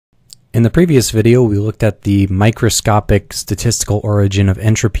In the previous video, we looked at the microscopic statistical origin of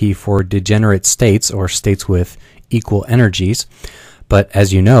entropy for degenerate states, or states with equal energies. But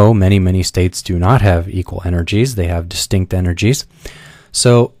as you know, many states do not have equal energies. They have distinct energies.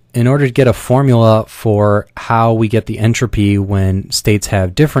 So in order to get a formula for how we get the entropy when states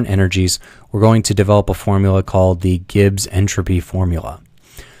have different energies, we're going to develop a formula called the Gibbs entropy formula.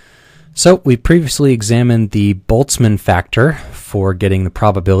 So we previously examined the Boltzmann factor for getting the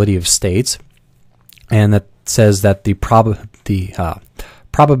probability of states, and that says that the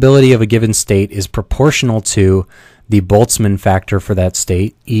probability of a given state is proportional to the Boltzmann factor for that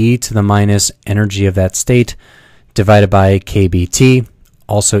state, e to the minus energy of that state, divided by kBt,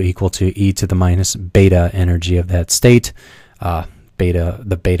 also equal to e to the minus beta energy of that state, the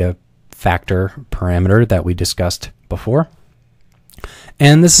beta factor parameter that we discussed before.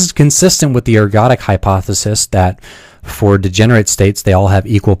 And this is consistent with the ergodic hypothesis that for degenerate states, they all have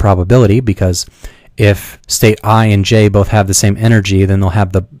equal probability, because if state I and j both have the same energy, then they'll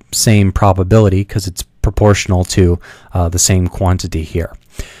have the same probability because it's proportional to the same quantity here.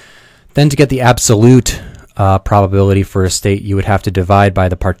 Then to get the absolute probability for a state, you would have to divide by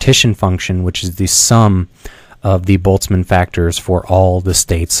the partition function, which is the sum of the Boltzmann factors for all the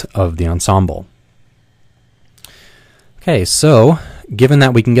states of the ensemble. Okay, so given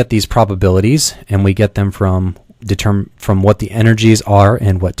that we can get these probabilities, and we get them from what the energies are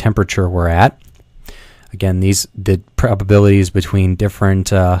and what temperature we're at. Again, the probabilities between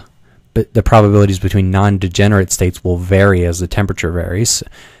the probabilities between non-degenerate states will vary as the temperature varies,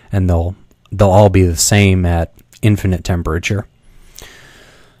 and they'll all be the same at infinite temperature.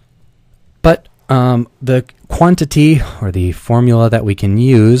 But the quantity, or the formula that we can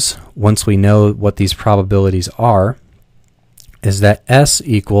use once we know what these probabilities are, is that S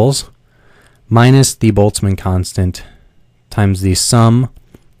equals minus the Boltzmann constant times the sum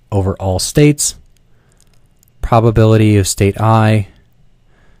over all states, probability of state I,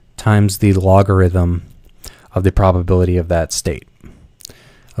 times the logarithm of the probability of that state.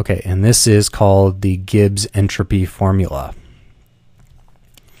 Okay, and this is called the Gibbs entropy formula.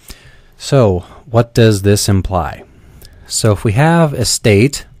 So what does this imply? So if we have a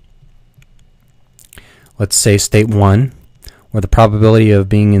state, let's say state 1, where the probability of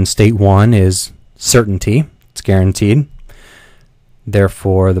being in state 1 is certainty, it's guaranteed.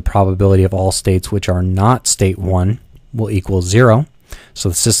 Therefore, the probability of all states which are not state 1 will equal 0. So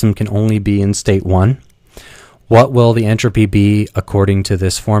the system can only be in state 1. What will the entropy be according to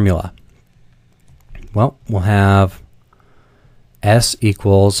this formula? Well, we'll have S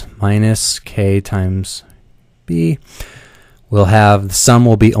equals minus K times B. We'll have the sum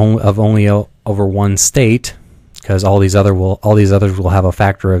will be only over one state, because all these others will have a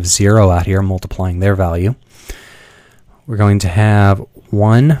factor of 0 out here, multiplying their value. We're going to have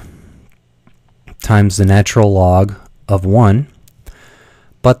 1 times the natural log of 1,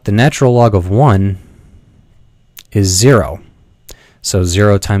 but the natural log of 1 is 0. So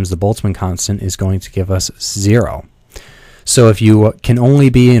 0 times the Boltzmann constant is going to give us 0. So if you can only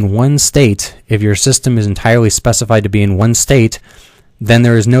be in one state, if your system is entirely specified to be in one state, then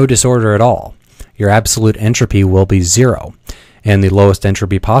there is no disorder at all. Your absolute entropy will be 0, and the lowest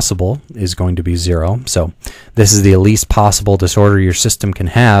entropy possible is going to be 0. So this is the least possible disorder your system can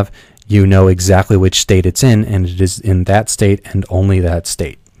have. You know exactly which state it's in, and it is in that state and only that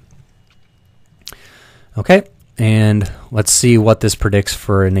state. Okay, and let's see what this predicts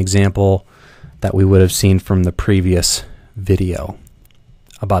for an example that we would have seen from the previous video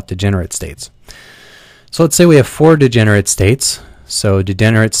about degenerate states. So let's say we have 4 degenerate states. So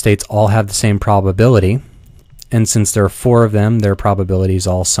degenerate states all have the same probability, and since there are 4 of them, their probabilities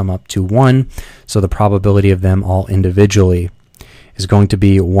all sum up to 1, so the probability of them all individually is going to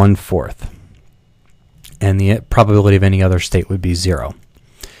be 1/4, and the probability of any other state would be 0.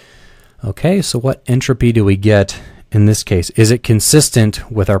 Okay, so what entropy do we get in this case? Is it consistent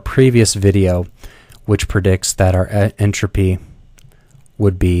with our previous video, which predicts that our entropy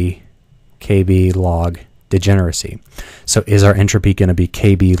would be kb log degeneracy? So is our entropy going to be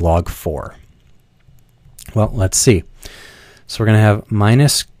kb log 4? Well, let's see. So we're going to have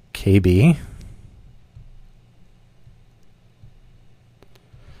minus kb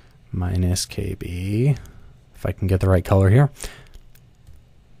minus kb, if I can get the right color here.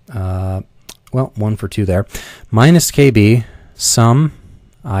 Well, 1 for 2 there. Minus kb, sum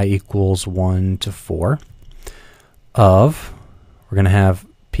I equals 1 to 4 of, we're going to have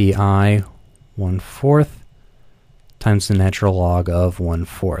pi 1/4 times the natural log of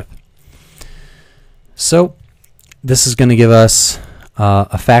 1/4. So this is going to give us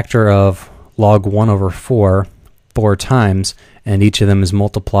a factor of log 1/4 4 times, and each of them is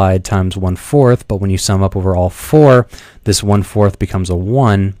multiplied times 1/4, but when you sum up over all 4, this 1/4 becomes a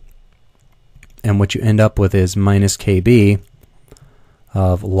 1, and what you end up with is minus kb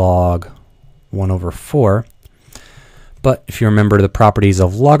of log 1 over 4. But if you remember the properties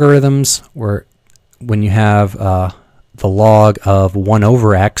of logarithms, where when you have the log of 1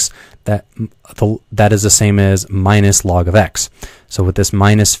 over x, that is the same as minus log of x. So with this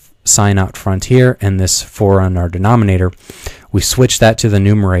minus sign out front here and this 4 on our denominator, we switch that to the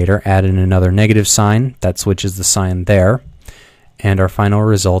numerator, add in another negative sign, that switches the sign there, and our final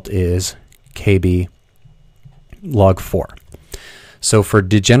result is kb log 4. So for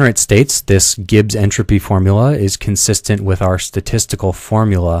degenerate states, this Gibbs entropy formula is consistent with our statistical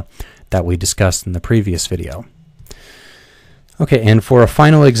formula that we discussed in the previous video. Okay, and for a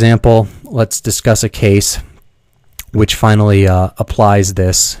final example, let's discuss a case which finally applies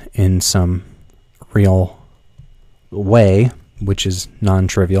this in some real way, which is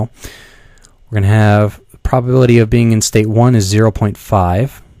non-trivial. We're going to have the probability of being in state 1 is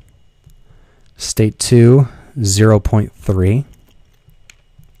 0.5, state 2 0.3,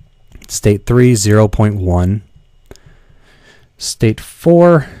 state 3 0.1, state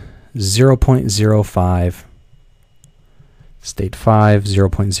 4 0.05, state 5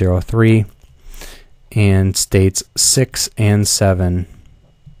 0.03, and states 6 and 7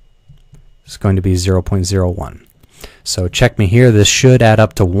 is going to be 0.01. So check me here. This should add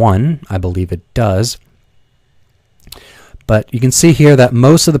up to 1. I believe it does. But you can see here that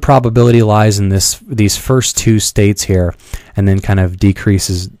most of the probability lies in these first 2 states here, and then kind of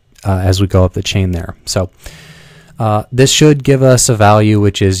decreases as we go up the chain there. So this should give us a value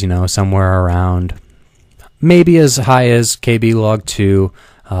which is, somewhere around maybe as high as kb log 2,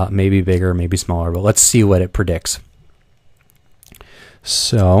 maybe bigger, maybe smaller, but let's see what it predicts.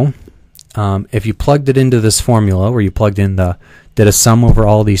 So if you plugged it into this formula where you plugged in did a sum over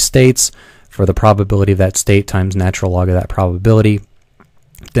all these states for the probability of that state times natural log of that probability,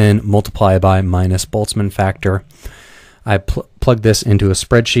 then multiply by minus Boltzmann factor. I plug this into a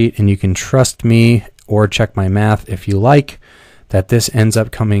spreadsheet, and you can trust me or check my math if you like, that this ends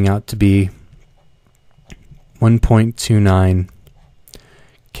up coming out to be 1.29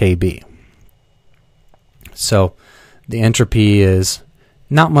 kb. So the entropy is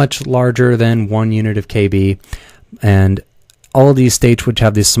not much larger than 1 unit of kb, and all of these states which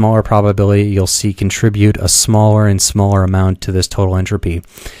have this smaller probability, you'll see contribute a smaller and smaller amount to this total entropy.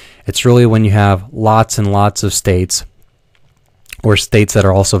 It's really when you have lots and lots of states, or states that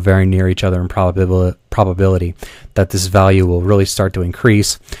are also very near each other in probability, that this value will really start to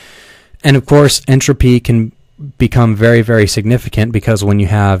increase. And of course, entropy can become very, very significant, because when you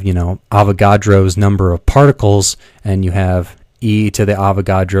have, Avogadro's number of particles, and you have e to the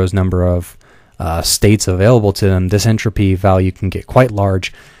Avogadro's number of states available to them, this entropy value can get quite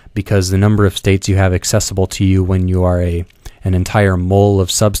large, because the number of states you have accessible to you when you are an entire mole of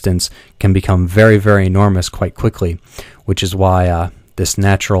substance can become very, very enormous quite quickly, which is why this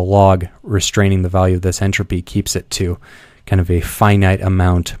natural log restraining the value of this entropy keeps it to kind of a finite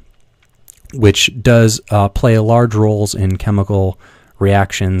amount, which does play large roles in chemical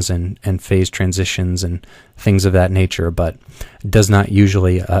reactions and phase transitions and things of that nature, but does not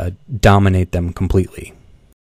usually dominate them completely.